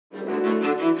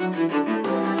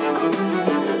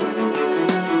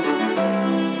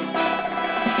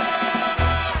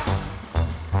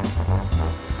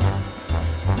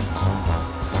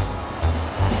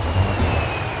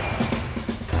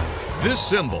This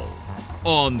symbol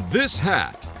on this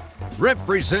hat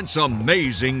represents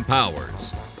amazing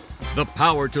powers. The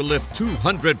power to lift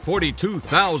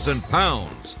 242,000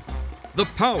 pounds. The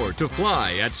power to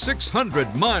fly at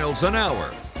 600 miles an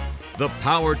hour. The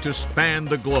power to span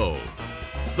the globe.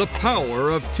 The power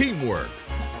of teamwork.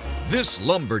 This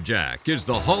lumberjack is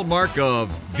the hallmark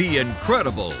of The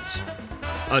Incredibles,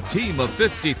 a team of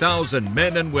 50,000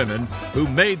 men and women who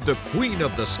made the Queen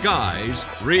of the Skies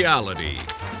reality.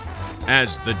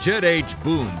 As the jet age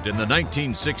boomed in the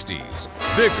 1960s,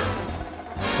 bigger,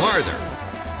 farther,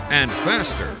 and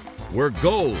faster were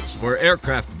goals for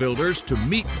aircraft builders to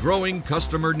meet growing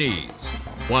customer needs.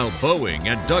 While Boeing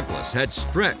and Douglas had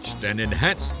stretched and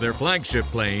enhanced their flagship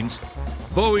planes,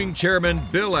 Boeing Chairman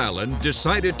Bill Allen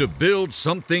decided to build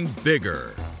something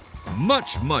bigger,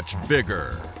 much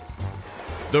bigger.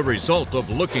 The result of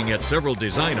looking at several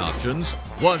design options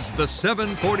was the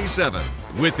 747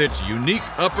 with its unique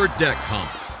upper deck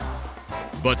hump.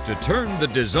 But to turn the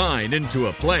design into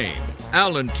a plane,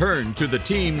 Allen turned to the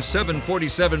team's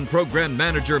 747 program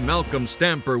manager Malcolm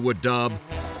Stamper would dub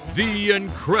The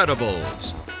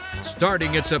Incredibles.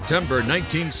 Starting in September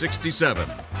 1967,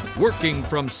 working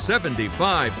from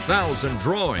 75,000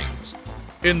 drawings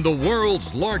in the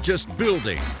world's largest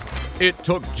building, it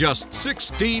took just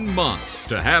 16 months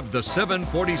to have the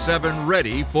 747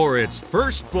 ready for its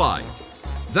first flight.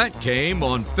 That came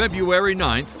on February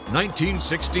 9th,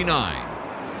 1969.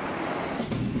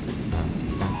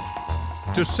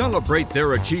 To celebrate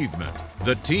their achievement,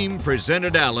 the team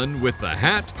presented Allen with the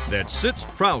hat that sits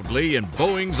proudly in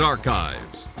Boeing's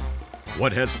archives.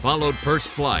 What has followed first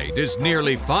flight is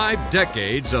nearly 5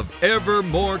 decades of ever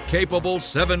more capable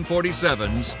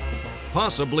 747s,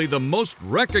 possibly the most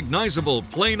recognizable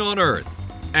plane on Earth,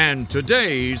 and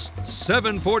today's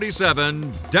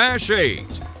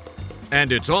 747-8.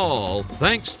 And it's all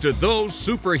thanks to those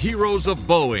superheroes of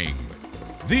Boeing,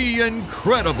 the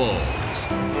Incredibles.